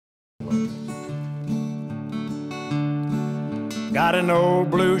Got an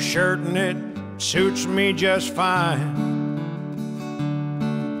old blue shirt and it suits me just fine.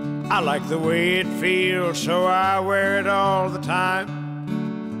 I like the way it feels, so I wear it all the time.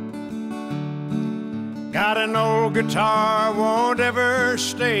 Got an old guitar, won't ever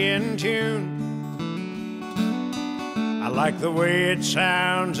stay in tune. I like the way it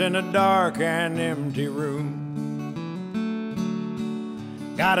sounds in a dark and empty room.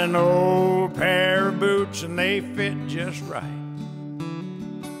 Got an old pair of boots and they fit just right.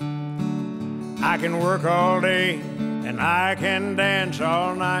 I can work all day and I can dance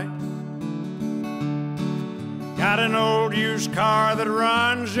all night. Got an old used car that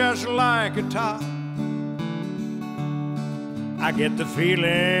runs just like a top. I get the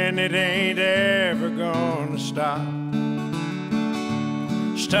feeling it ain't ever gonna stop.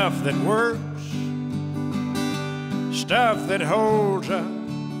 Stuff that works, stuff that holds up,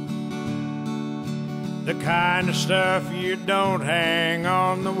 the kind of stuff you don't hang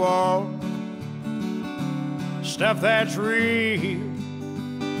on the wall. Stuff that's real,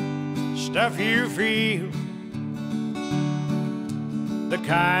 stuff you feel, the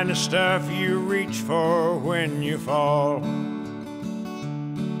kind of stuff you reach for when you fall.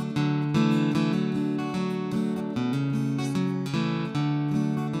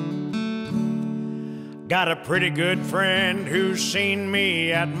 Got a pretty good friend who's seen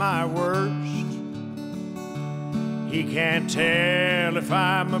me at my worst. He can't tell if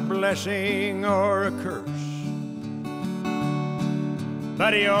I'm a blessing or a curse,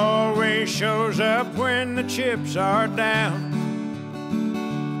 but he always shows up when the chips are down.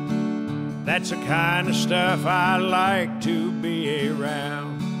 That's the kind of stuff I like to be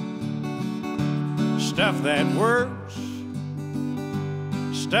around. Stuff that works,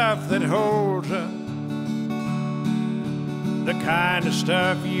 stuff that holds up, the kind of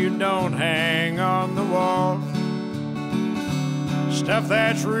stuff you don't hang on the wall. Stuff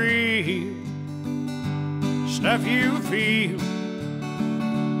that's real, stuff you feel,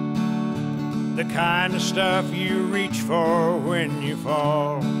 the kind of stuff you reach for when you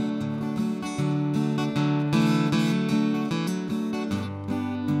fall.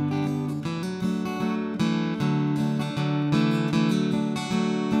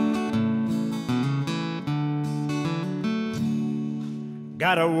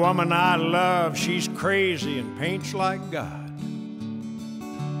 Got a woman I love, she's crazy and paints like God.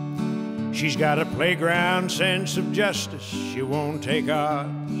 She's got a playground sense of justice, she won't take odds.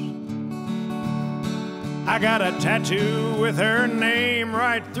 I got a tattoo with her name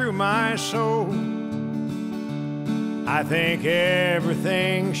right through my soul. I think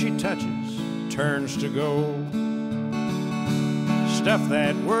everything she touches turns to gold. Stuff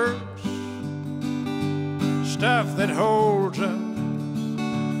that works, stuff that holds up,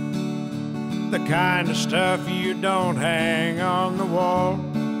 the kind of stuff you don't hang on the wall.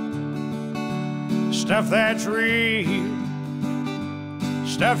 Stuff that's real,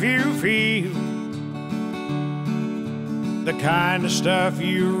 stuff you feel, the kind of stuff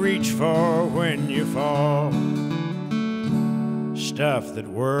you reach for when you fall. Stuff that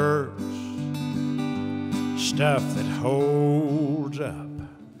works, stuff that holds up.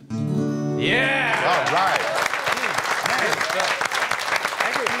 Yeah! All right.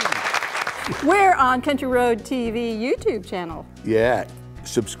 We're on Country Road TV YouTube channel. Yeah,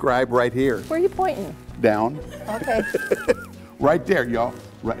 subscribe right here. Where are you pointing? Down. Okay. Right there, y'all.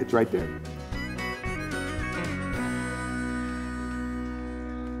 Right, it's right there.